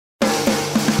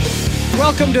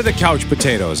Welcome to the Couch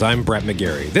Potatoes. I'm Brett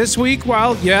McGarry. This week,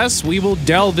 while yes, we will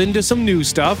delve into some new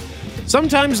stuff,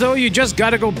 sometimes, though, you just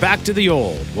gotta go back to the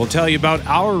old. We'll tell you about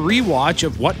our rewatch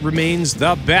of what remains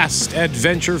the best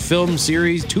adventure film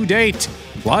series to date.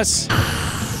 Plus,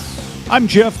 I'm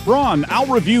Jeff Braun. I'll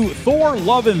review Thor,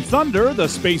 Love and Thunder, the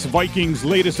Space Vikings'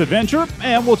 latest adventure,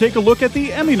 and we'll take a look at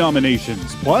the Emmy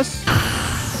nominations. Plus,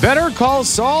 Better Call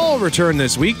Saul returned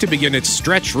this week to begin its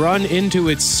stretch run into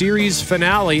its series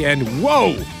finale, and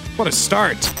whoa, what a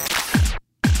start.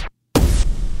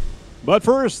 but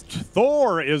first,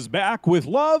 Thor is back with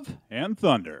Love and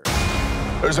Thunder.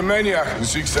 There's a maniac who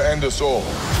seeks to end us all.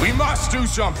 We must do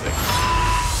something.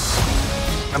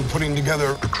 I'm putting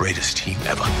together the greatest team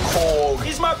ever. Korg.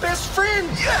 He's my best friend.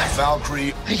 Yes.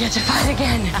 Valkyrie. We get to fight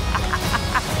again.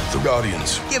 The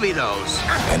Guardians. Give me those.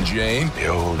 And Jane, the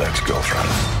old ex-girlfriend.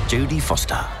 Jodie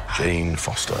Foster. Jane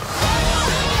Foster.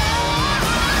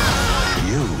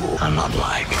 You are not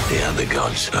like the other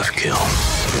gods of kill.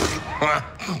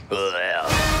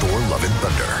 Thor, Love and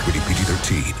Thunder. Rated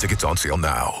PG-13. Tickets on sale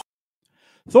now.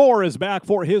 Thor is back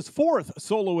for his fourth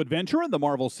solo adventure in the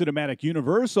Marvel Cinematic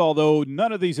Universe, although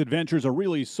none of these adventures are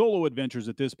really solo adventures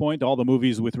at this point. All the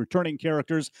movies with returning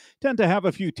characters tend to have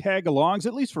a few tag-alongs,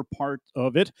 at least for part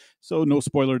of it. So no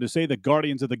spoiler to say that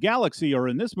Guardians of the Galaxy are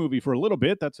in this movie for a little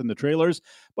bit. That's in the trailers.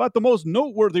 But the most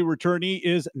noteworthy returnee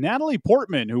is Natalie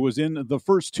Portman, who was in the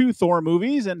first two Thor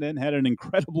movies and then had an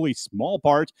incredibly small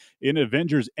part in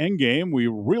Avengers Endgame. We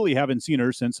really haven't seen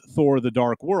her since Thor: The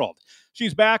Dark World.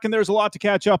 She's back, and there's a lot to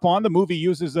catch up on. The movie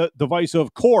uses the device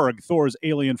of Korg, Thor's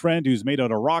alien friend who's made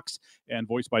out of rocks and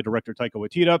voiced by director Taika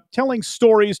Waititi, telling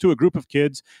stories to a group of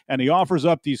kids, and he offers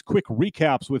up these quick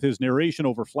recaps with his narration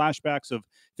over flashbacks of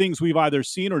things we've either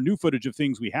seen or new footage of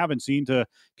things we haven't seen to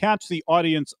catch the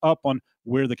audience up on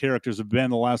where the characters have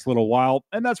been the last little while.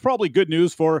 And that's probably good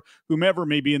news for whomever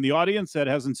may be in the audience that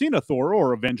hasn't seen a Thor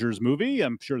or Avengers movie.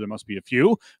 I'm sure there must be a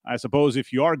few. I suppose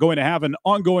if you are going to have an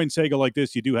ongoing saga like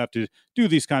this, you do have to do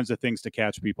these kinds of things to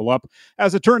catch people up.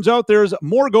 As it turns out, there's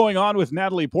more going on with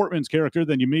Natalie Portman's character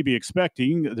than you may be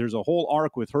expecting. There's a whole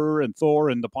arc with her and Thor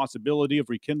and the possibility of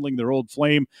rekindling their old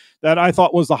flame that I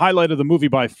thought was the highlight of the movie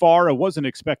by far. I wasn't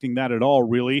expecting that at all,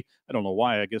 really. I don't know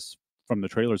why. I guess from the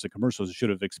trailers and commercials, I should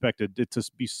have expected it to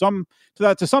be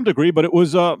to some degree, but it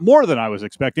was more than I was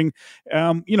expecting.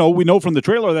 We know from the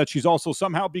trailer that she's also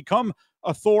somehow become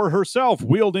a Thor herself,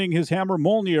 wielding his hammer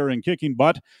Mjolnir and kicking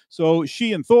butt. So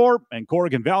she and Thor and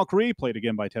Korg and Valkyrie, played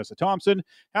again by Tessa Thompson,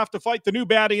 have to fight the new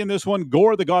baddie in this one,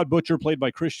 Gore the God Butcher, played by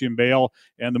Christian Bale.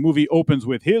 And the movie opens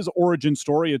with his origin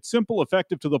story. It's simple,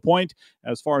 effective, to the point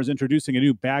as far as introducing a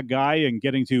new bad guy and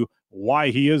getting to why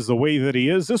he is the way that he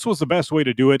is. This was the best way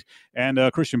to do it. And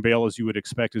Christian Bale, as you would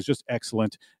expect, is just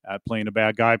excellent at playing a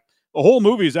bad guy. The whole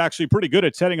movie is actually pretty good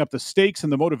at setting up the stakes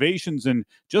and the motivations and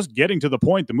just getting to the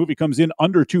point. The movie comes in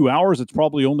under 2 hours. It's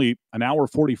probably only an hour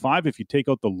 45 if you take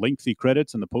out the lengthy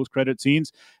credits and the post-credit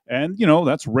scenes. And,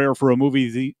 that's rare for a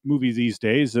movie these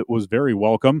days. It was very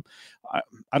welcome.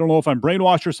 I don't know if I'm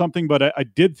brainwashed or something, but I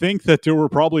did think that there were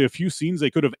probably a few scenes they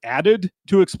could have added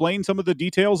to explain some of the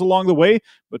details along the way.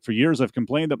 But for years, I've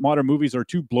complained that modern movies are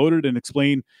too bloated and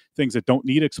explain things that don't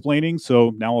need explaining.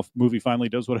 So now a movie finally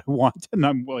does what I want. And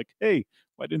I'm like, hey,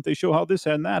 why didn't they show how this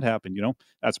and that happened?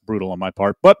 That's brutal on my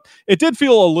part. But it did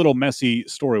feel a little messy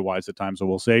story-wise at times, I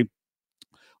will say.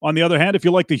 On the other hand, if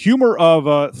you like the humor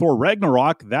of Thor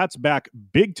Ragnarok, that's back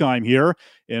big time here.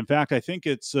 In fact, I think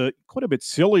it's quite a bit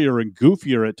sillier and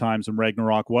goofier at times than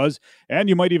Ragnarok was. And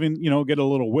you might even, get a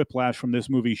little whiplash from this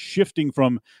movie, shifting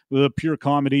from the pure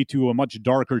comedy to a much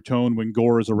darker tone when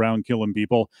Gore is around killing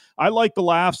people. I like the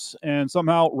laughs, and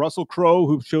somehow Russell Crowe,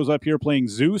 who shows up here playing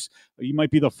Zeus, he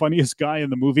might be the funniest guy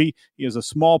in the movie. He has a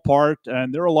small part,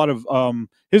 and there are a lot of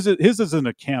his isn't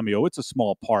a cameo. It's a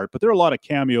small part, but there are a lot of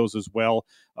cameos as well.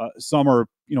 Some are,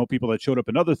 people that showed up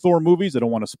in other Thor movies. I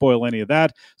don't want to spoil any of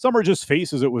that. Some are just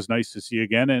faces it was nice to see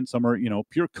again, and some are,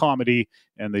 pure comedy,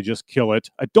 and they just kill it.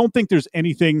 I don't think there's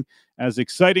anything as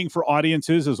exciting for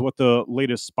audiences as what the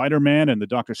latest Spider-Man and the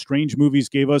Doctor Strange movies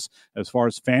gave us as far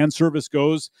as fan service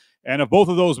goes. And if both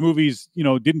of those movies,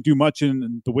 didn't do much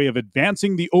in the way of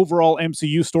advancing the overall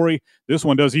MCU story, this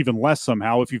one does even less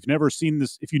somehow. If you've never seen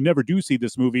this, if you never do see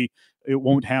this movie, it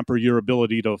won't hamper your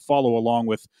ability to follow along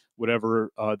with whatever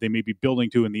they may be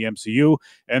building to in the MCU.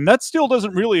 And that still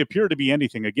doesn't really appear to be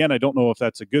anything. Again, I don't know if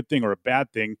that's a good thing or a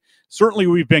bad thing. Certainly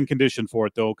we've been conditioned for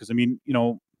it, though, because,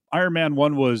 Iron Man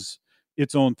 1 was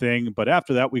its own thing. But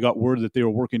after that, we got word that they were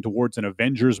working towards an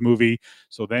Avengers movie.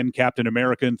 So then Captain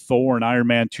America and Thor and Iron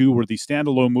Man 2 were these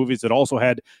standalone movies that also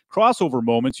had crossover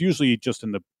moments, usually just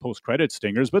in the post-credit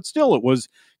stingers, but still it was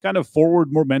kind of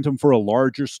forward momentum for a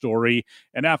larger story.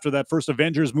 And after that first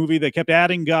Avengers movie, they kept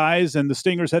adding guys, and the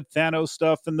stingers had Thanos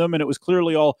stuff in them, and it was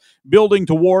clearly all building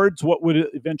towards what would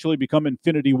eventually become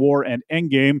Infinity War and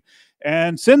Endgame.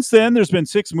 And since then, there's been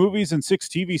 6 movies and 6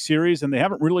 TV series, and they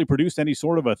haven't really produced any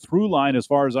sort of a through line as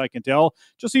far as I can tell.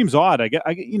 Just seems odd.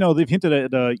 They've hinted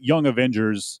at a Young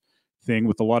Avengers thing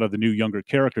with a lot of the new younger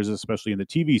characters, especially in the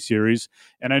TV series.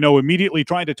 And I know immediately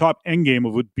trying to top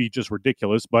Endgame would be just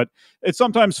ridiculous, but it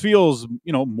sometimes feels,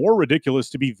 more ridiculous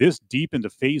to be this deep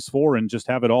into Phase 4 and just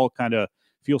have it all kind of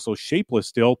feel so shapeless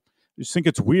still. I just think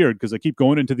it's weird because I keep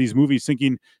going into these movies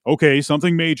thinking, okay,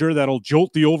 something major that'll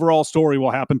jolt the overall story will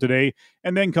happen today,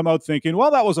 and then come out thinking, well,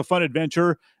 that was a fun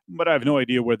adventure, but I have no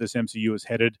idea where this MCU is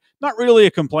headed. Not really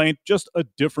a complaint, just a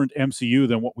different MCU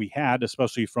than what we had,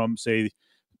 especially from, say,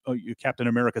 Captain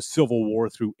America Civil War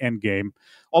through Endgame.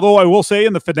 Although I will say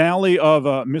in the finale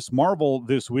of Miss Marvel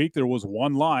this week, there was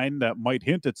one line that might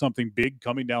hint at something big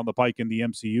coming down the pike in the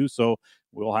MCU, so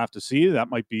we'll have to see. That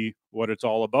might be what it's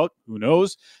all about. Who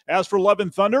knows? As for Love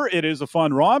and Thunder, it is a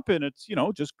fun romp, and it's,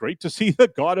 just great to see the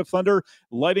God of Thunder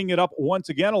lighting it up once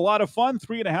again. A lot of fun.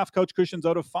 3.5 couch cushions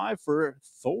out of 5 for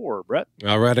Thor, Brett.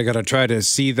 All right, I got to try to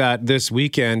see that this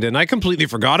weekend, and I completely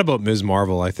forgot about Ms.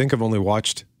 Marvel. I think I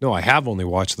have only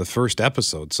watched the first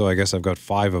episode, so I guess I've got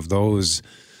 5 of those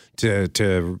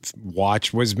to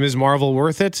watch. Was Ms. Marvel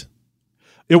worth it?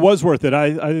 It was worth it.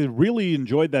 I really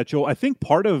enjoyed that show. I think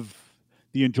part of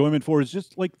the enjoyment for is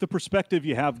just like the perspective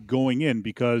you have going in,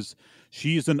 because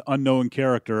she's an unknown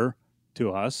character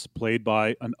to us, played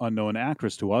by an unknown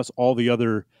actress to us. All the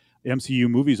other MCU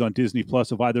movies on Disney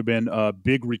Plus have either been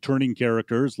big returning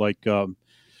characters like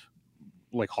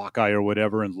Hawkeye or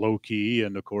whatever, and Loki,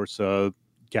 and of course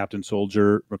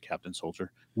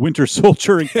Winter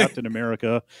Soldier and Captain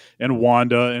America and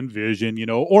Wanda and Vision,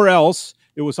 or else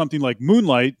it was something like Moon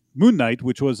Knight,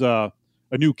 which was a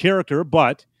new character,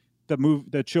 but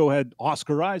that show had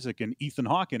Oscar Isaac and Ethan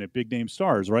Hawke in it, big name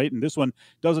stars, right? And this one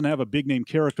doesn't have a big name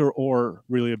character or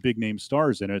really a big name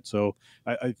stars in it. So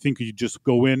I think you just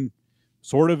go in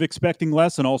sort of expecting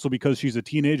less, and also because she's a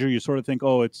teenager, you sort of think,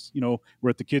 oh, it's, we're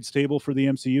at the kids' table for the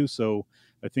MCU. So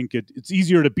I think it's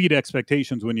easier to beat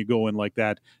expectations when you go in like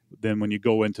that than when you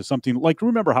go into something like,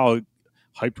 remember how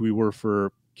hyped we were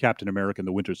for Captain America and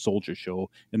the Winter Soldier show,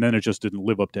 and then it just didn't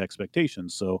live up to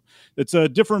expectations. So it's a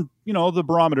different, the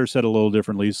barometer set a little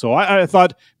differently. So I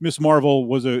thought Miss Marvel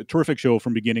was a terrific show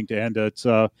from beginning to end. It's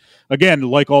again,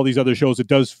 like all these other shows, it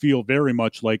does feel very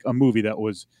much like a movie that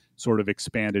was sort of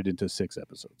expanded into 6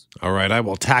 episodes. All right, I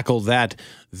will tackle that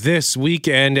this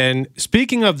weekend. And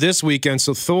speaking of this weekend,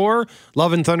 so Thor,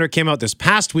 Love and Thunder came out this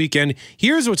past weekend.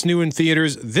 Here's what's new in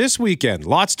theaters this weekend.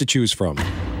 Lots to choose from.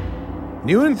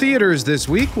 New in theaters this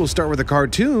week, we'll start with a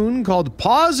cartoon called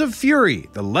Paws of Fury,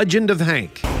 The Legend of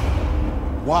Hank.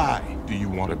 Why do you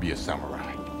want to be a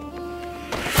samurai?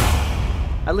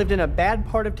 I lived in a bad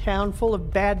part of town full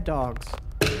of bad dogs.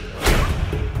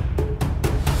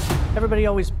 Everybody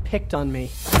always picked on me.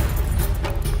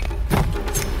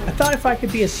 I thought if I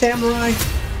could be a samurai,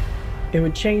 it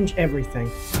would change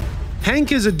everything.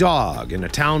 Hank is a dog in a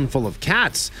town full of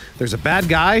cats. There's a bad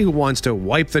guy who wants to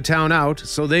wipe the town out,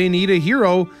 so they need a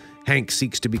hero. Hank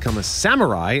seeks to become a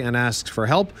samurai and asks for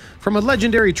help from a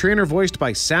legendary trainer voiced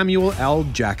by Samuel L.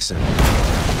 Jackson.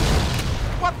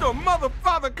 What the mother,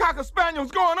 father, cocker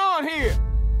spaniel's going on here?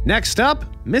 Next up,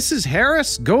 Mrs.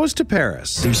 Harris Goes to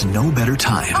Paris. There's no better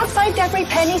time I'll find every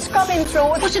penny scrubbing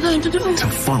through it. What's he going to do? to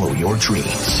follow your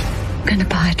dreams. I'm going to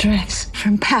buy a dress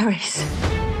from Paris.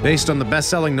 Based on the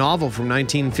best-selling novel from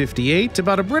 1958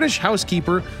 about a British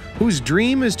housekeeper whose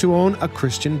dream is to own a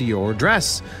Christian Dior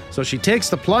dress. So she takes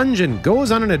the plunge and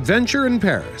goes on an adventure in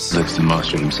Paris. Looks the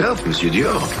master himself, Monsieur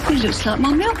Dior. He looks like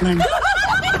my milkman.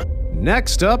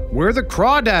 Next up, Where the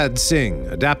Crawdads Sing,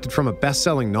 adapted from a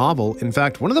best-selling novel. In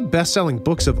fact, one of the best-selling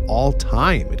books of all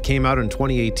time. It came out in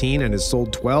 2018 and has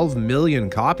sold 12 million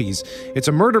copies. It's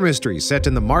a murder mystery set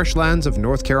in the marshlands of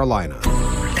North Carolina.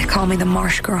 They call me the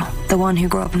Marsh Girl, the one who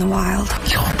grew up in the wild.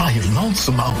 You're buying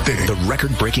lonesome out there. The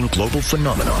record-breaking global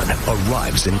phenomenon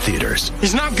arrives in theaters.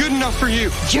 He's not good enough for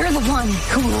you. You're the one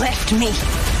who left me.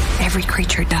 Every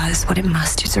creature does what it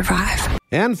must to survive.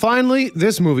 And finally,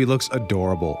 this movie looks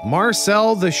adorable.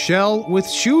 Marcel the Shell with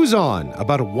Shoes On,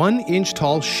 about a 1-inch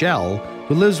tall shell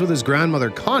who lives with his grandmother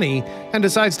Connie and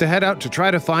decides to head out to try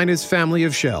to find his family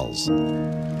of shells.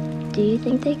 Do you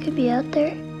think they could be out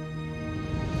there?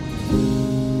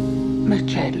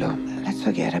 Marcello, Let's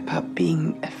forget about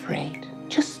being afraid.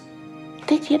 Just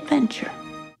take the adventure.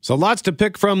 So lots to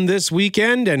pick from this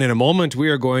weekend, and in a moment we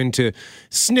are going to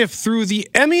sniff through the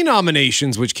Emmy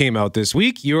nominations which came out this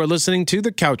week. You are listening to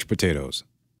The Couch Potatoes.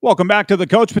 Welcome back to the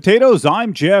Couch Potatoes.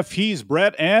 I'm Jeff, he's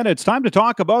Brett, and it's time to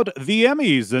talk about the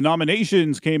Emmys. The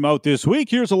nominations came out this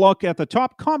week. Here's a look at the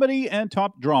top comedy and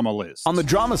top drama list. On the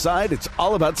drama side, it's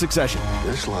all about Succession.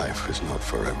 This life is not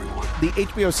for everyone. The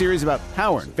HBO series about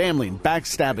power and family and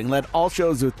backstabbing led all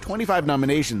shows with 25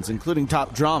 nominations, including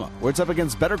top drama, where it's up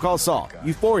against Better Call Saul,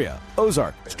 Euphoria,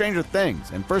 Ozark, Stranger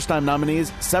Things, and first-time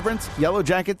nominees Severance, Yellow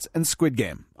Jackets, and Squid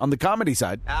Game. On the comedy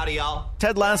side, howdy y'all.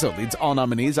 Ted Lasso leads all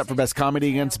nominees, up for Best Comedy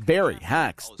against Barry,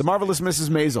 Hacks, The Marvelous Mrs.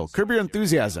 Maisel, Curb Your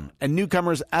Enthusiasm, and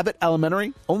newcomers Abbott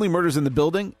Elementary, Only Murders in the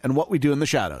Building, and What We Do in the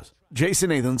Shadows. Jason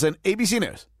Nathanson, ABC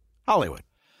News, Hollywood.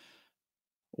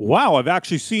 Wow, I've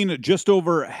actually seen just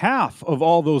over half of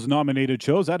all those nominated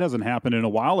shows. That hasn't happened in a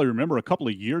while. I remember a couple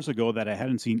of years ago that I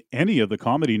hadn't seen any of the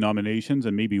comedy nominations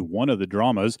and maybe one of the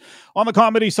dramas. On the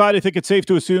comedy side, I think it's safe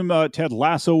to assume Ted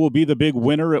Lasso will be the big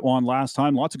winner. It won last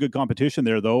time. Lots of good competition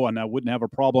there, though, and I wouldn't have a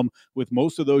problem with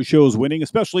most of those shows winning,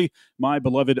 especially my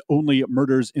beloved Only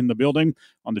Murders in the Building.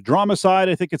 On the drama side,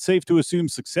 I think it's safe to assume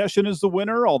Succession is the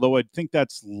winner, although I think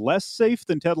that's less safe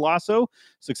than Ted Lasso.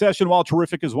 Succession, while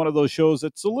terrific, is one of those shows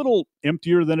that's a little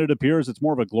emptier than it appears. It's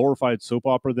more of a glorified soap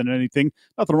opera than anything.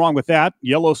 Nothing wrong with that.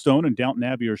 Yellowstone and Downton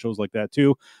Abbey are shows like that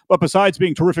too. But besides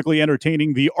being terrifically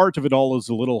entertaining, the art of it all is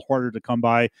a little harder to come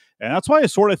by. And that's why I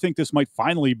sort of think this might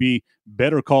finally be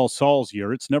Better Call Saul's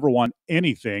year. It's never won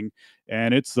anything,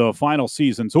 and it's the final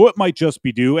season, so it might just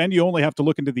be due. And you only have to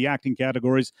look into the acting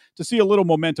categories to see a little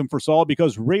momentum for Saul,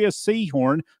 because Rhea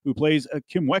Seehorn, who plays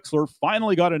Kim Wexler,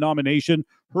 finally got a nomination,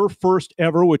 her first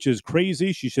ever, which is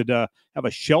crazy. She should have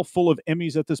a shelf full of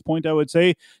Emmys at this point, I would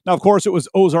say. Now, of course, it was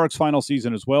Ozark's final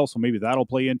season as well, so maybe that'll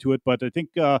play into it. But I think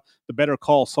the Better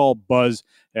Call Saul buzz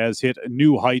has hit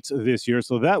new heights this year,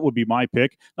 so that would be my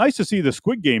pick. Nice to see the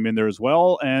Squid Game in there as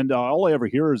well, and all I ever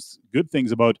hear is good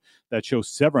things about that show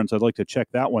Severance. I'd like to check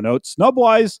that one out.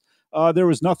 Snub-wise, there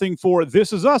was nothing for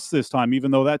This Is Us this time,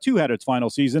 even though that too had its final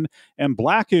season, and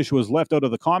Blackish was left out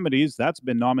of the comedies. That's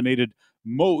been nominated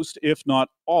most, if not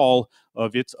all,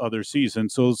 of its other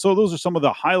seasons. So those are some of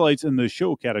the highlights in the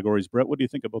show categories. Brett, what do you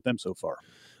think about them so far?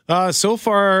 So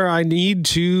far, I need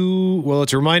to... Well,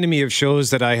 it's reminding me of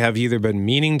shows that I have either been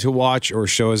meaning to watch or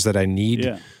shows that I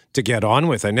need to get on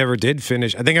with. I never did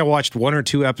finish. I think I watched 1 or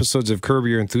 2 episodes of Curb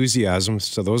Your Enthusiasm,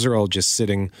 so those are all just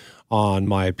sitting on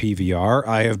my PVR.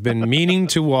 I have been meaning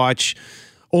to watch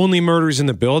Only Murders in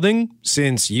the Building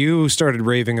since you started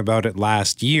raving about it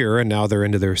last year, and now they're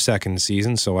into their second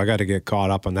season, so I got to get caught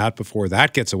up on that before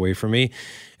that gets away from me.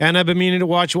 And I've been meaning to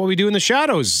watch What We Do in the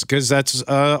Shadows, because that's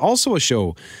also a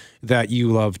show that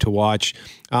you love to watch.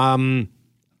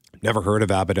 Never heard of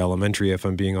Abbott Elementary, if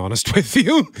I'm being honest with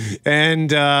you. And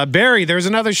Barry, there's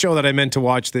another show that I meant to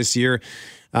watch this year.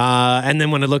 And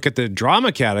then when I look at the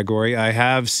drama category, I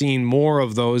have seen more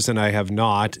of those than I have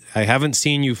not. I haven't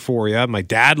seen Euphoria. My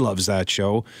dad loves that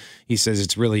show. He says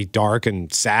it's really dark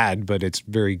and sad, but it's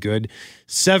very good.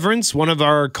 Severance, one of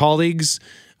our colleagues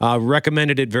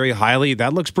recommended it very highly.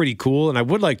 That looks pretty cool, and I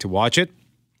would like to watch it.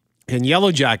 And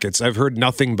Yellow Jackets, I've heard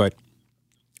nothing but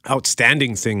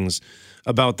outstanding things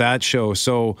about that show.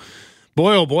 So,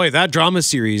 boy, oh boy, that drama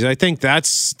series, I think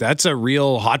that's a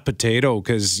real hot potato,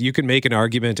 because you can make an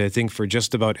argument, I think, for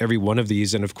just about every one of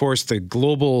these. And of course, the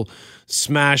global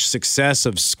smash success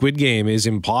of Squid Game is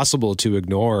impossible to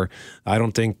ignore. I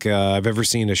don't think I've ever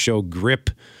seen a show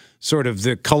grip sort of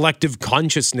the collective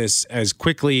consciousness as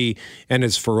quickly and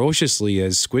as ferociously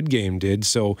as Squid Game did.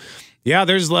 So, yeah,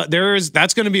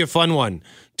 that's going to be a fun one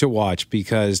to watch,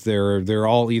 because they're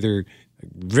all either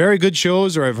very good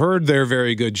shows, or I've heard they're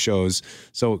very good shows.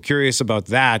 So curious about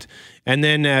that. And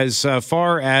then as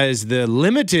far as the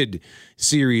limited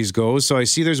series goes, so I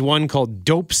see there's one called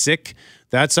Dope Sick.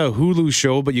 That's a Hulu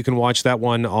show, but you can watch that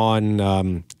one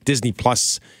on Disney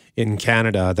Plus in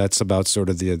Canada. That's about sort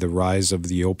of the rise of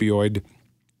the opioid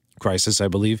crisis, I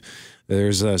believe.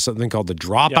 There's something called The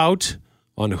Dropout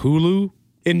on Hulu.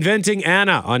 Inventing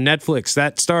Anna on Netflix.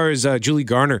 That stars Julie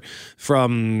Garner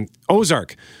from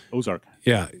Ozark.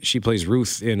 Yeah, she plays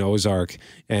Ruth in Ozark.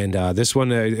 And this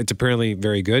one, it's apparently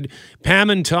very good. Pam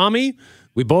and Tommy,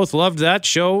 we both loved that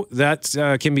show. That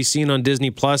can be seen on Disney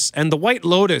Plus. And The White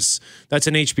Lotus, that's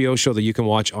an HBO show that you can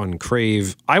watch on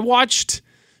Crave. I watched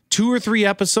 2 or 3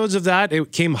 episodes of that.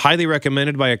 It came highly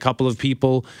recommended by a couple of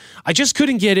people. I just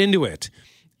couldn't get into it.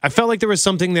 I felt like there was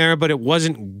something there, but it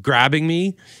wasn't grabbing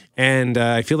me. And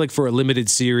I feel like for a limited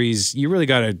series, you really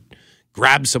got to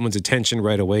grab someone's attention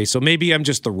right away. So maybe I'm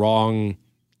just the wrong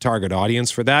target audience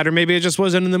for that, or maybe I just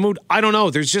wasn't in the mood. I don't know.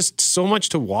 There's just so much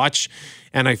to watch,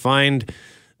 and I find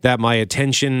that my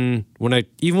attention, when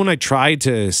I try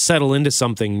to settle into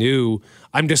something new,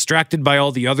 I'm distracted by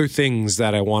all the other things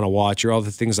that I want to watch or all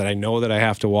the things that I know that I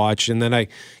have to watch, and then I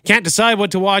can't decide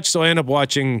what to watch, so I end up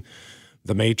watching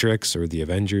The Matrix or The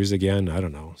Avengers again. I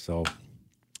don't know. So,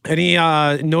 any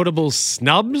notable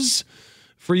snubs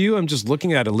for you? I'm just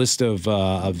looking at a list of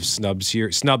snubs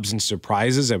here, snubs and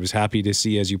surprises. I was happy to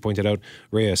see, as you pointed out,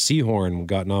 Rhea Seehorn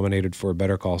got nominated for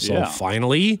Better Call Saul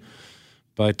finally.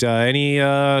 But any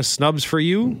snubs for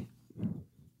you?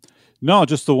 No,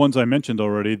 just the ones I mentioned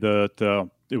already. That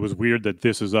it was weird that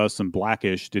This Is Us and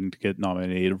Blackish didn't get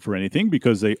nominated for anything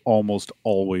because they almost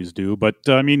always do. But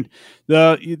I mean,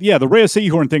 the Rhea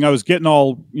Seehorn thing, I was getting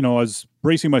all, I was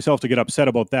bracing myself to get upset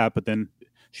about that, but then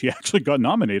she actually got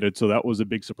nominated, so that was a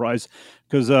big surprise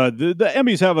because the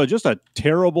Emmys have just a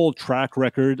terrible track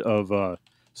record of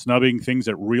snubbing things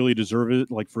that really deserve it.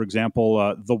 Like, for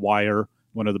example, The Wire,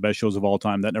 one of the best shows of all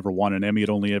time, that never won an Emmy. It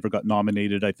only ever got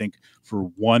nominated, I think,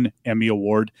 for one Emmy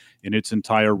Award in its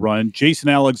entire run. Jason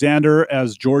Alexander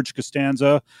as George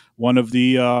Costanza, one of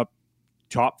the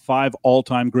top 5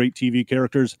 all-time great TV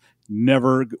characters,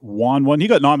 never won one. He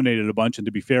got nominated a bunch, and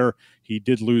to be fair, he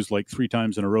did lose like 3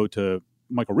 times in a row to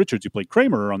Michael Richards, who played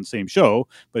Kramer on the same show,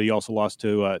 but he also lost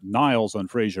to Niles on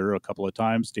Frasier a couple of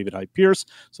times, David Hyde Pierce.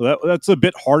 So that's a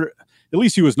bit harder. At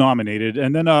least he was nominated.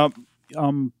 And then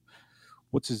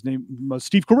what's his name?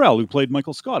 Steve Carell, who played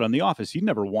Michael Scott on The Office. He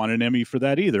never won an Emmy for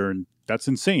that either, and that's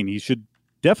insane. He should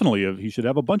definitely have. He should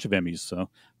have a bunch of Emmys. So,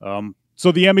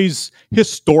 so the Emmys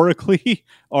historically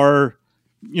are,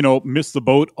 miss the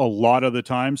boat a lot of the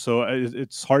time. So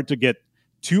it's hard to get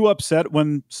too upset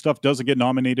when stuff doesn't get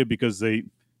nominated because they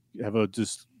have a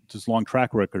just long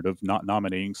track record of not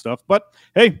nominating stuff. But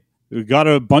hey, we got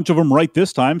a bunch of them right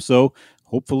this time. So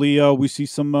hopefully we see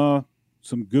some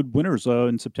good winners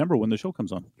in September when the show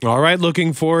comes on. All right,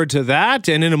 looking forward to that.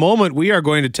 And in a moment, we are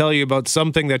going to tell you about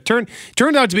something that turned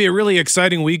out to be a really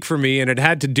exciting week for me, and it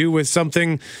had to do with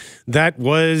something that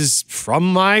was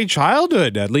from my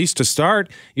childhood, at least to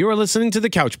start. You are listening to The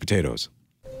Couch Potatoes.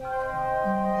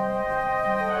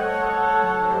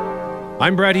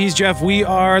 I'm Brett, he's Jeff. We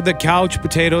are The Couch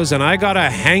Potatoes, and I got a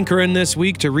hankering this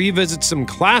week to revisit some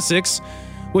classics,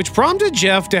 which prompted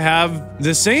Jeff to have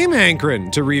the same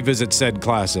hankering to revisit said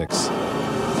classics.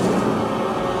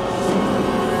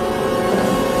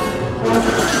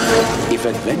 If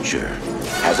adventure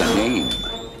has a name,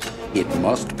 it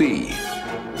must be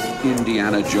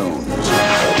Indiana Jones.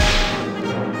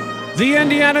 The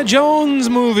Indiana Jones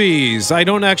movies. I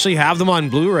don't actually have them on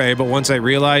Blu-ray, but once I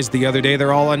realized the other day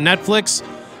they're all on Netflix,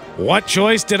 what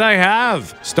choice did I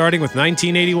have? Starting with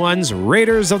 1981's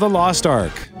Raiders of the Lost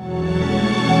Ark.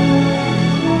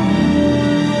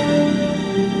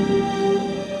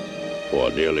 For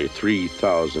nearly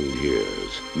 3,000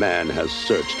 years, man has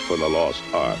searched for the lost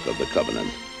Ark of the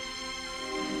Covenant.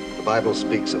 The Bible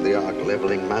speaks of the Ark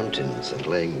leveling mountains and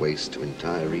laying waste to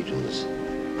entire regions.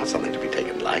 Not something to be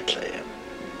taken lightly.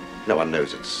 No one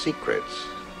knows its secrets.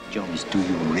 Jones, do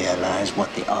you realize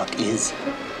what the Ark is?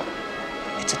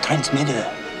 It's a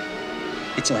transmitter.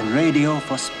 It's a radio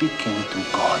for speaking to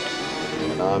God.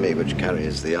 An army which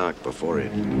carries the Ark before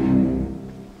it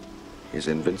is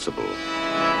invincible.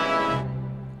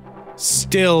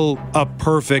 Still a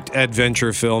perfect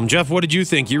adventure film. Jeff, what did you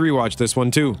think? You rewatched this one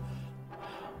too.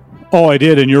 Oh, I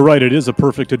did, and you're right. It is a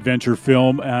perfect adventure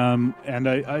film, and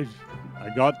I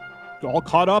got all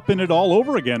caught up in it all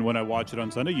over again when I watched it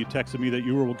on Sunday. You texted me that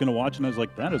you were going to watch, and I was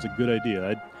like, that is a good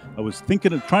idea. I was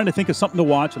trying to think of something to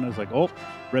watch, and I was like, oh,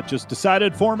 Brett just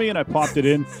decided for me, and I popped it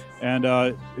in, and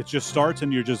it just starts,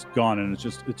 and you're just gone, and it's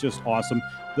just awesome.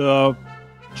 The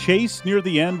chase near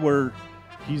the end where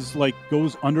he's like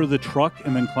goes under the truck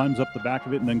and then climbs up the back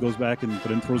of it and then goes back and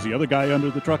then throws the other guy under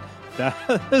the truck. That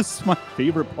is my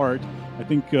favorite part. I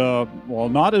think, well,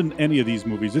 not in any of these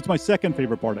movies. It's my second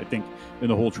favorite part, I think, in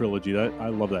the whole trilogy. I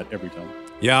love that every time.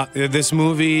 Yeah, this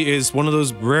movie is one of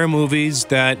those rare movies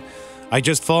that I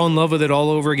just fall in love with it all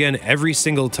over again every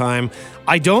single time.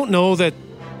 I don't know that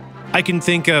I can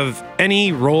think of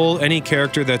any role, any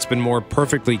character that's been more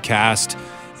perfectly cast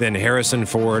than Harrison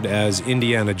Ford as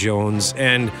Indiana Jones.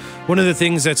 And one of the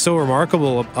things that's so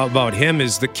remarkable about him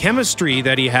is the chemistry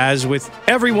that he has with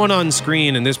everyone on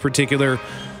screen. In this particular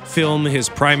film, his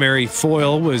primary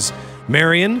foil was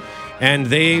Marion, and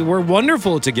they were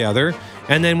wonderful together.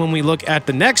 And then when we look at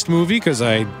the next movie, because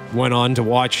I went on to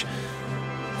watch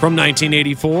from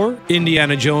 1984,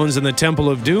 Indiana Jones and the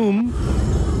Temple of Doom.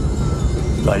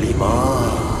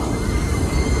 Valima!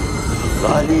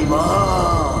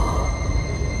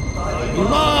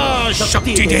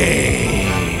 Shakti Day.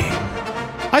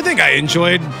 I think I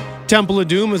enjoyed Temple of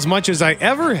Doom as much as I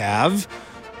ever have.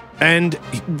 And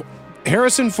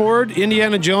Harrison Ford,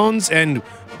 Indiana Jones, and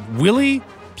Willie,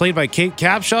 played by Kate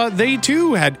Capshaw, they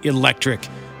too had electric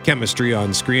chemistry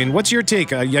on screen. What's your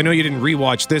take? I know you didn't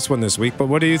rewatch this one this week, but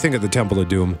what do you think of the Temple of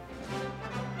Doom?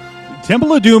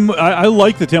 Temple of Doom, I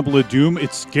like the Temple of Doom.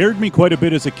 It scared me quite a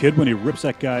bit as a kid when he rips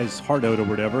that guy's heart out or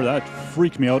whatever. That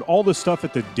freaked me out. All the stuff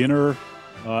at the dinner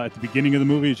at the beginning of the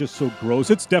movie is just so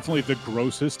gross. It's definitely the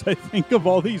grossest, I think, of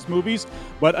all these movies.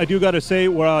 But I do got to say,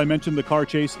 where I mentioned the car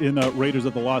chase in Raiders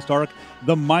of the Lost Ark,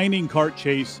 the mining cart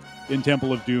chase in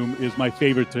Temple of Doom is my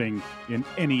favorite thing in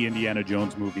any Indiana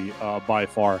Jones movie by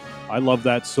far. I love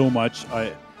that so much.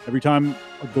 Every time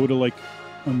I go to like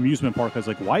an amusement park, I was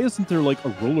like, why isn't there like a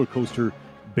roller coaster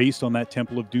based on that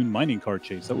Temple of Doom mining cart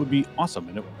chase? That would be awesome.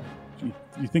 And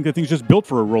you think that thing's just built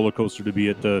for a roller coaster to be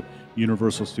at the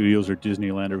Universal Studios or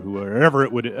Disneyland or wherever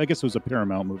it would. I guess it was a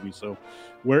Paramount movie, so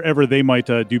wherever they might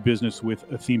do business with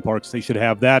theme parks, they should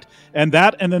have that. And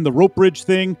then the rope bridge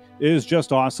thing is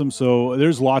just awesome. So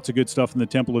there's lots of good stuff in the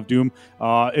Temple of Doom.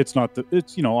 It's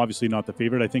obviously not the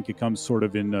favorite. I think it comes sort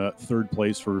of in third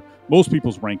place for most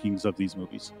people's rankings of these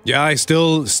movies. Yeah, I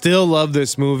still love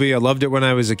this movie. I loved it when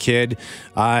I was a kid.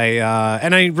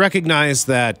 I recognize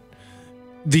that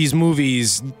these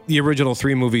movies, the original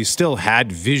three movies, still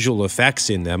had visual effects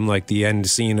in them, like the end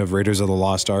scene of Raiders of the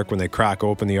Lost Ark when they crack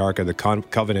open the Ark of the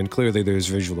Covenant. Clearly, there's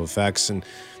visual effects. And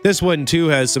this one, too,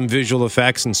 has some visual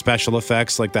effects and special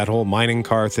effects, like that whole mining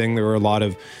car thing. There were a lot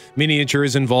of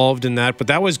miniatures involved in that. But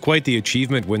that was quite the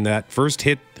achievement when that first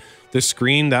hit the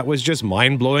screen. That was just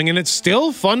mind-blowing. And it's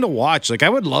still fun to watch. Like, I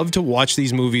would love to watch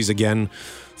these movies again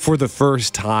for the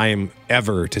first time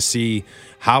ever to see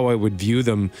how I would view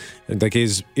them. Like,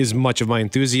 is much of my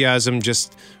enthusiasm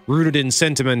just rooted in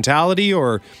sentimentality,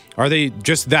 or are they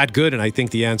just that good? And I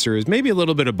think the answer is maybe a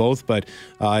little bit of both, but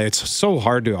it's so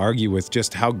hard to argue with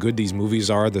just how good these movies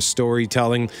are, the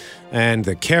storytelling and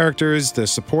the characters, the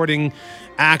supporting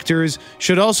actors.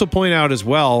 Should also point out as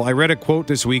well, I read a quote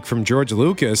this week from George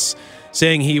Lucas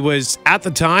saying he was, at the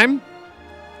time,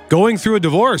 going through a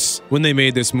divorce when they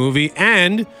made this movie,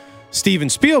 and Steven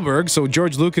Spielberg, so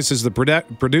George Lucas is the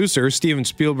producer, Steven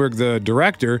Spielberg the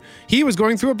director, he was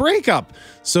going through a breakup.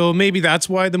 So maybe that's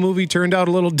why the movie turned out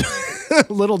a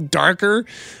little darker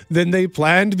than they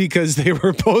planned, because they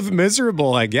were both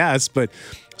miserable, I guess. But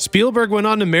Spielberg went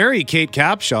on to marry Kate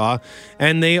Capshaw,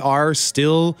 and they are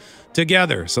still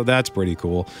together. So that's pretty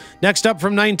cool. Next up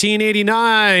from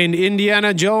 1989,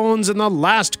 Indiana Jones and the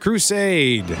Last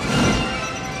Crusade.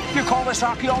 You call this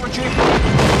archaeology?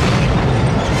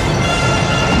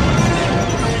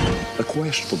 The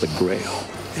quest for the Grail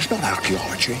is not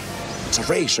archaeology. It's a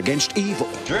race against evil.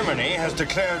 Germany has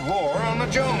declared war on the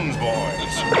Jones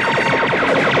boys.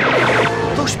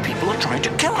 Those people are trying to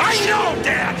kill us. I know,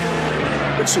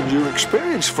 Dad! It's a new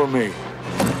experience for me.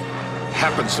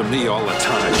 Happens to me all the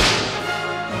time.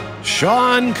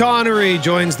 Sean Connery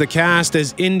joins the cast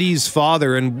as Indy's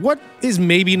father in what is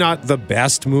maybe not the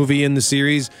best movie in the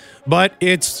series, but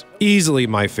it's easily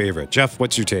my favorite. Jeff,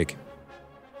 what's your take?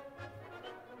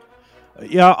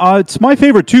 Yeah, it's my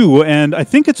favorite too, and I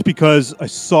think it's because I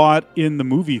saw it in the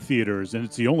movie theaters, and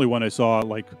it's the only one I saw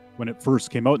like when it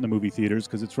first came out in the movie theaters,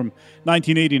 because it's from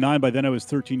 1989. By then I was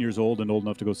 13 years old and old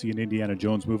enough to go see an Indiana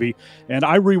Jones movie, and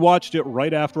I rewatched it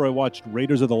right after I watched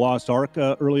Raiders of the Lost Ark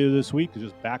earlier this week,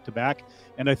 just back to back,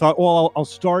 and I thought, well, I'll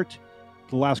start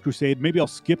The Last Crusade. Maybe I'll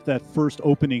skip that first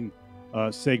opening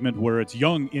segment where it's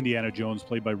young Indiana Jones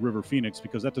played by River Phoenix,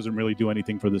 because that doesn't really do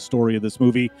anything for the story of this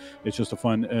movie. It's just a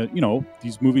fun,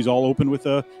 these movies all open with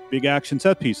a big action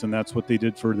set piece, and that's what they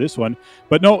did for this one.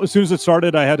 But no, as soon as it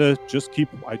started, I just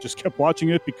kept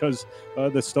watching it, because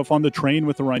the stuff on the train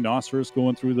with the rhinoceros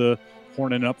going through the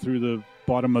horning up through the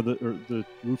bottom of the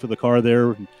roof of the car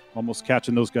there, and almost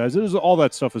catching those guys. All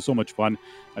that stuff is so much fun.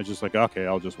 I was just like, okay,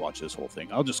 I'll just watch this whole thing.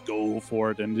 I'll just go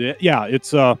for it. And yeah,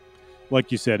 it's like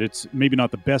you said, it's maybe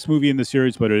not the best movie in the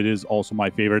series, but it is also my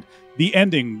favorite. The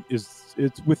ending it's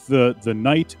with the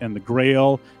knight and the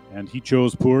Grail, and he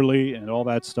chose poorly and all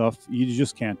that stuff. You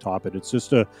just can't top it. It's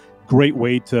just a great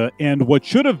way to end what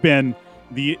should have been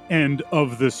the end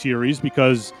of the series,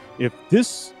 because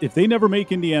if they never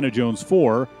make Indiana Jones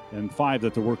 4 and 5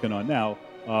 that they're working on now,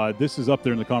 this is up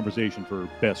there in the conversation for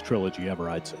best trilogy ever,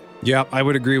 I'd say. Yeah, I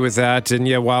would agree with that. And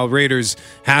yeah, while Raiders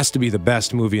has to be the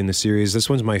best movie in the series, this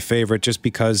one's my favorite just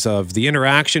because of the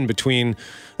interaction between,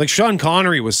 like, Sean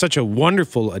Connery was such a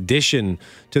wonderful addition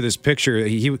to this picture.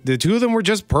 The two of them were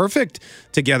just perfect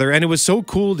together. And it was so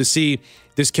cool to see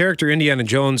this character, Indiana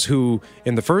Jones, who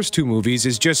in the first two movies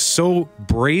is just so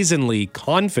brazenly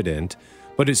confident.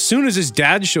 But as soon as his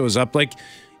dad shows up, like,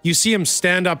 you see him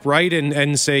stand upright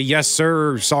and say, yes,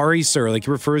 sir, sorry, sir. Like,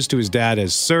 he refers to his dad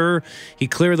as sir. He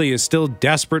clearly is still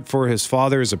desperate for his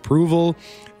father's approval.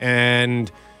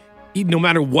 And no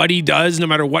matter what he does, no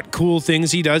matter what cool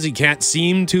things he does, he can't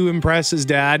seem to impress his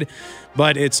dad.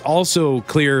 But it's also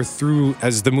clear through,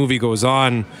 as the movie goes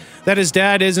on, that his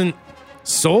dad isn't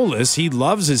soulless. He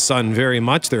loves his son very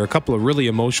much. There are a couple of really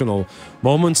emotional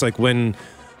moments, like when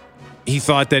he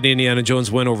thought that Indiana Jones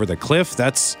went over the cliff.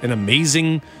 That's an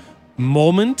amazing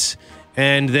moment.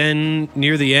 And then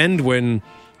near the end, when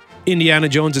Indiana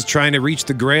Jones is trying to reach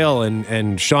the Grail,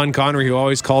 and Sean Connery, who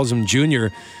always calls him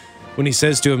Junior, when he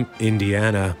says to him,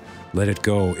 Indiana, let it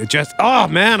go. It just, oh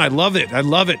man, I love it. I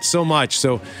love it so much.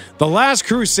 So The Last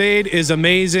Crusade is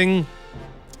amazing.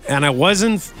 And I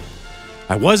wasn't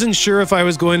sure if I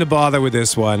was going to bother with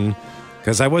this one,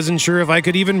 because I wasn't sure if I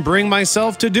could even bring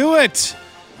myself to do it.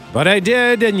 But I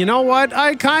did, and you know what?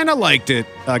 I kind of liked it.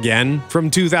 Again,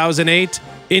 from 2008,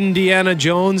 Indiana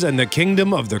Jones and the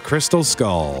Kingdom of the Crystal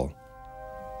Skull.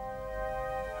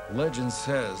 Legend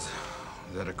says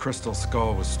that a crystal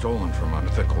skull was stolen from a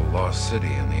mythical lost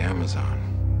city in the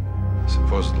Amazon,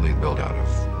 supposedly built out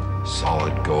of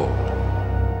solid gold,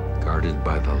 guarded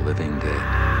by the living dead.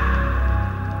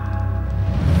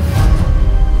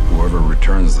 Whoever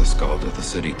returns the skull to the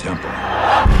city temple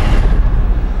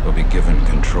will be given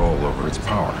control over its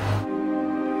power.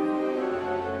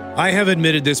 I have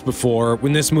admitted this before.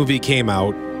 When this movie came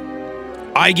out,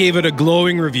 I gave it a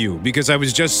glowing review because I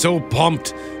was just so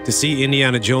pumped to see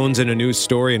Indiana Jones in a new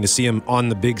story and to see him on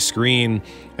the big screen.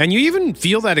 And you even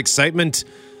feel that excitement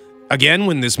again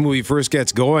when this movie first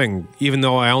gets going, even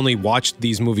though I only watched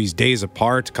these movies days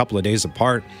apart, a couple of days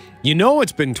apart. You know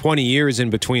it's been 20 years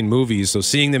in between movies, so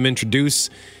seeing them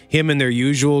introduce him in their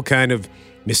usual kind of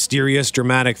mysterious,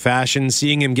 dramatic fashion,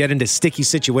 seeing him get into sticky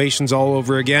situations all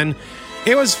over again,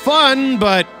 it was fun,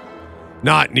 but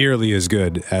not nearly as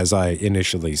good as I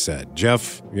initially said.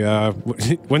 Jeff, yeah,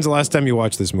 when's the last time you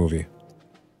watched this movie?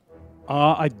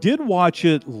 I did watch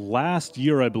it last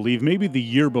year, I believe, maybe the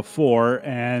year before,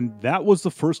 and that was the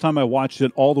first time I watched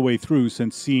it all the way through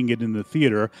since seeing it in the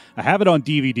theater. I have it on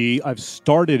DVD. I've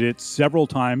started it several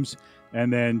times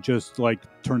and then just like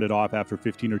turned it off after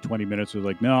 15 or 20 minutes. I was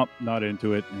like, no, not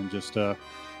into it. And just, but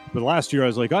last year I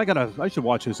was like, I should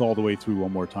watch this all the way through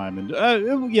one more time.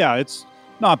 And yeah, it's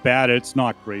not bad. It's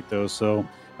not great though. So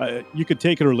you could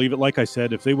take it or leave it. Like I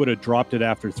said, if they would have dropped it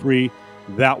after 3,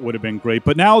 that would have been great.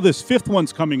 But now this 5th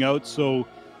one's coming out. So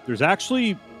there's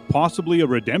actually possibly a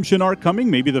redemption arc coming.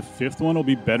 Maybe the 5th one will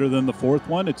be better than the 4th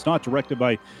one. It's not directed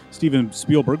by Steven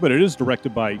Spielberg, but it is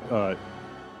directed by,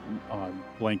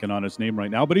 blanking on his name right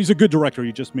now, but he's a good director.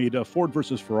 He just made Ford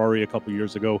versus Ferrari a couple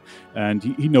years ago, and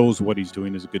he knows what he's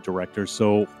doing as a good director.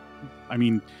 So, I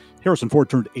mean, Harrison Ford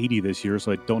turned 80 this year,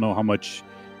 so I don't know how much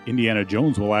Indiana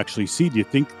Jones will actually see. Do you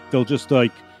think they'll just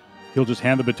he'll just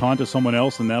hand the baton to someone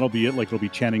else and that'll be it? Like it'll be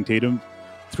Channing Tatum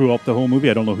throughout the whole movie?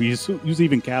 I don't know who's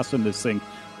even cast in this thing,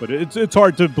 but it's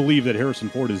hard to believe that Harrison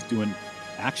Ford is doing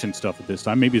action stuff at this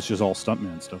time. Maybe it's just all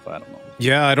stuntman stuff. I don't know.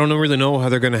 Yeah, I don't really know how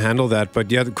they're going to handle that. But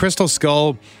yeah, the Crystal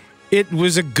Skull, it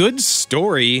was a good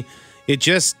story. It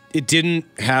didn't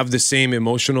have the same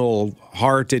emotional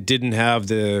heart. It didn't have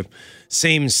the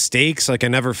same stakes. Like I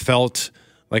never felt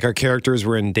like our characters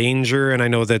were in danger. And I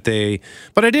know that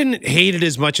but I didn't hate it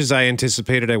as much as I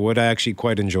anticipated I would. I actually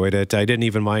quite enjoyed it. I didn't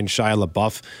even mind Shia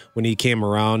LaBeouf when he came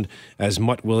around as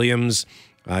Mutt Williams.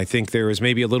 I think there was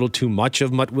maybe a little too much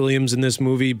of Mutt Williams in this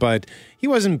movie, but he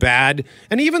wasn't bad.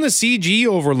 And even the CG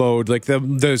overload, like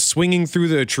the swinging through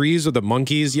the trees with the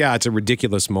monkeys, yeah, it's a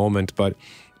ridiculous moment, but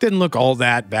it didn't look all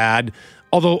that bad.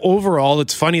 Although overall,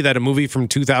 it's funny that a movie from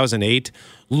 2008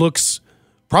 looks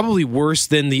probably worse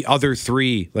than the other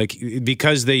 3, like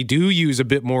because they do use a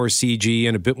bit more CG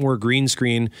and a bit more green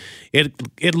screen.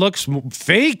 It looks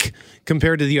fake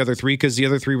compared to the other 3 because the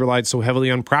other 3 relied so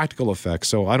heavily on practical effects.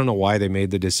 So I don't know why they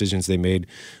made the decisions they made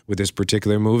with this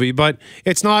particular movie, but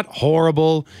it's not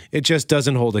horrible. It just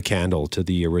doesn't hold a candle to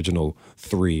the original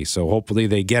 3. So hopefully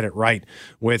they get it right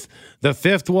with the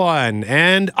 5th one.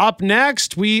 And up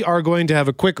next, we are going to have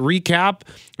a quick recap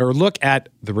or look at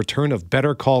the return of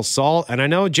Better Call Saul. And I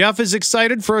know Jeff is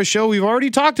excited for a show we've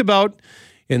already talked about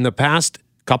in the past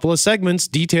Couple of segments,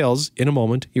 details in a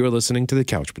moment. You are listening to the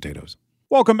Couch Potatoes.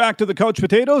 Welcome back to the Couch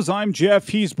Potatoes. I'm Jeff,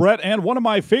 he's Brett, and one of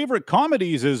my favorite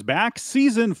comedies is back.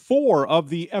 Season 4 of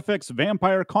the FX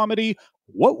vampire comedy,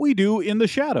 What We Do in the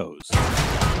Shadows.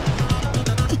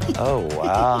 Oh,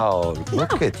 wow.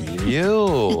 Look at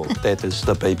you. That is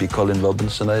the baby Colin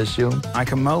Robinson, I assume. I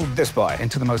can mold this boy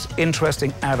into the most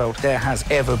interesting adult there has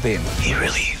ever been. He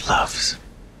really loves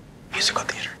musical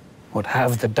theater. Would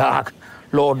have the dark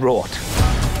Lord wrought.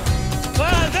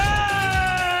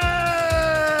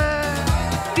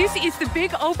 This is the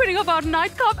big opening of our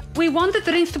nightclub. We want the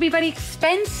drinks to be very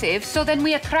expensive, so then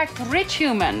we attract rich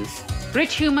humans.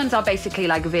 Rich humans are basically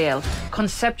like veal.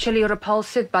 Conceptually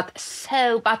repulsive, but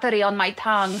so buttery on my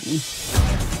tongue.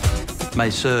 My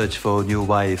search for a new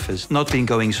wife has not been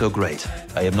going so great.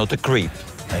 I am not a creep.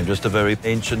 I'm just a very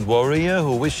ancient warrior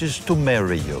who wishes to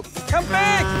marry you. Come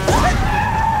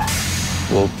back!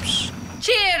 Whoops.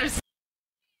 Cheers!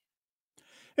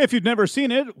 If you've never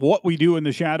seen it, What We Do in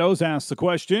the Shadows asks the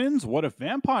questions, what if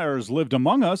vampires lived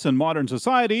among us in modern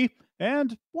society?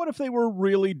 And what if they were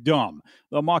really dumb?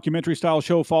 The mockumentary-style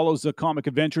show follows the comic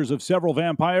adventures of several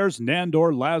vampires,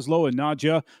 Nandor, Laszlo, and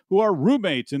Nadja, who are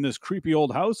roommates in this creepy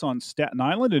old house on Staten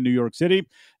Island in New York City.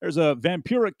 There's a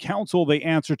vampiric council they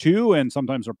answer to and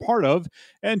sometimes are part of,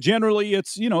 and generally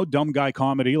it's, dumb guy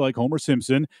comedy like Homer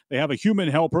Simpson. They have a human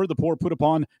helper, the poor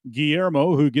put-upon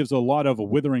Guillermo, who gives a lot of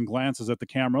withering glances at the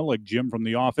camera like Jim from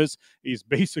The Office. He's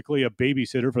basically a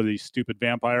babysitter for these stupid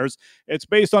vampires. It's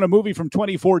based on a movie from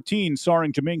 2014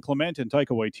 starring Jermaine Clement and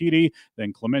Taika Waititi.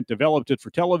 Then Clement developed it for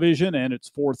television, and its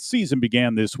 4th season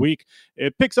began this week.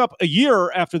 It picks up a year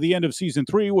after the end of season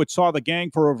 3, which saw the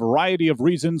gang, for a variety of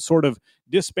reasons, sort of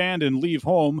disband and leave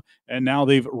home, and now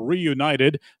they've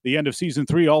reunited. The end of season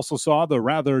 3 also saw the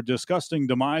rather disgusting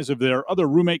demise of their other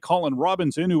roommate, Colin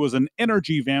Robinson, who was an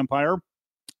energy vampire.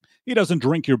 He doesn't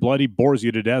drink your blood. He bores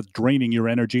you to death, draining your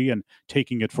energy and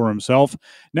taking it for himself.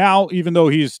 Now, even though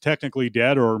he's technically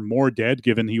dead, or more dead,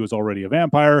 given he was already a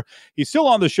vampire, he's still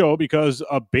on the show because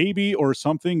a baby or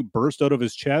something burst out of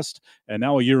his chest. And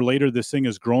now a year later, this thing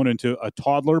has grown into a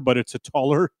toddler, but it's a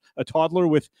toddler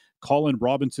with Colin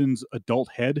Robinson's adult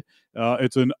head.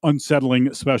 It's an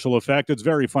unsettling special effect. It's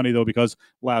very funny, though, because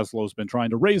Laszlo's been trying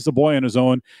to raise the boy on his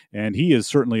own, and he is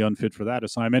certainly unfit for that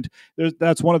assignment.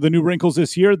 That's one of the new wrinkles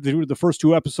this year. The first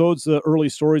 2 episodes, the early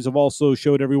stories have also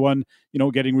showed everyone,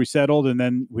 getting resettled, and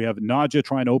then we have Nadja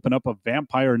trying to open up a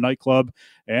vampire nightclub,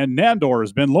 and Nandor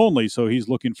has been lonely, so he's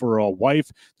looking for a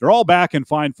wife. They're all back in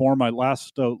fine form. I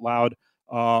laughed out loud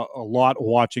a lot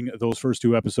watching those first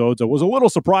 2 episodes. I was a little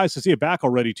surprised to see it back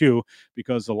already, too,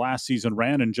 because the last season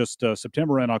ran in just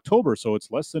September and October, so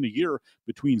it's less than a year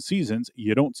between seasons.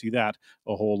 You don't see that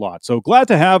a whole lot. So glad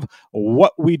to have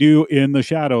What We Do in the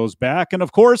Shadows back. And,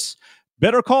 of course,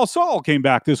 Better Call Saul came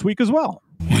back this week as well.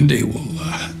 One day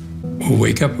we'll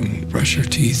wake up and brush our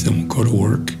teeth and we'll go to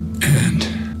work,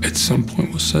 and at some point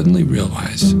we'll suddenly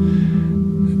realize that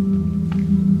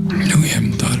we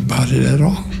haven't thought about it at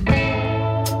all.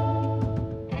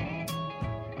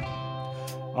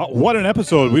 What an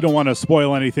episode. We don't want to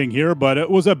spoil anything here, but it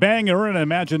was a banger, and I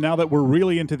imagine now that we're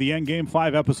really into the end game,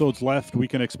 5 episodes left, we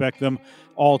can expect them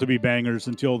all to be bangers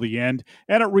until the end.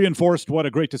 And it reinforced what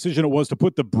a great decision it was to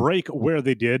put the break where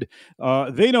they did.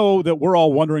 They know that we're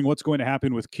all wondering what's going to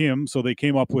happen with Kim, so they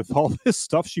came up with all this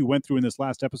stuff she went through in this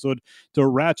last episode to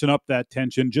ratchet up that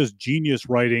tension. Just genius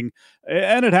writing.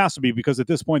 And it has to be, because at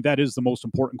this point, that is the most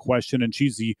important question, and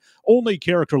she's the only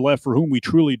character left for whom we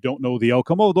truly don't know the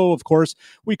outcome. Although, of course,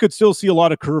 we could still see a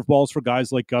lot of curveballs for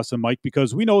guys like Gus and Mike,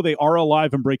 because we know they are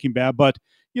alive in Breaking Bad, but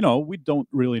we don't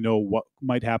really know what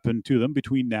might happen to them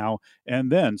between now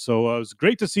and then. So it was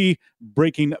great to see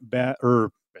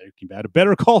Better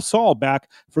Call Saul back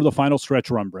for the final stretch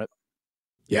run, Brett.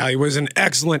 Yeah, it was an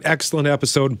excellent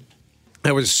episode.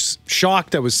 I was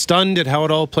shocked. I was stunned at how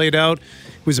it all played out.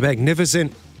 It was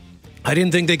magnificent. I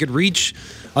didn't think they could reach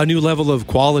a new level of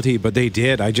quality, but they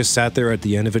did. I just sat there at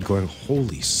the end of it going,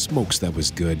 holy smokes, that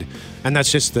was good. And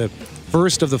that's just the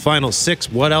first of the final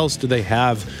 6. What else do they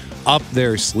have up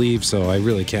their sleeve? So I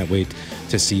really can't wait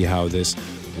to see how this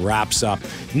wraps up.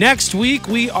 Next week,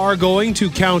 we are going to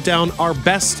count down our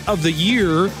best of the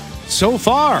year so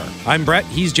far. I'm Brett.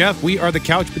 He's Jeff. We are the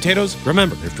Couch Potatoes.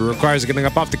 Remember, if it requires getting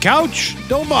up off the couch,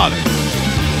 don't bother.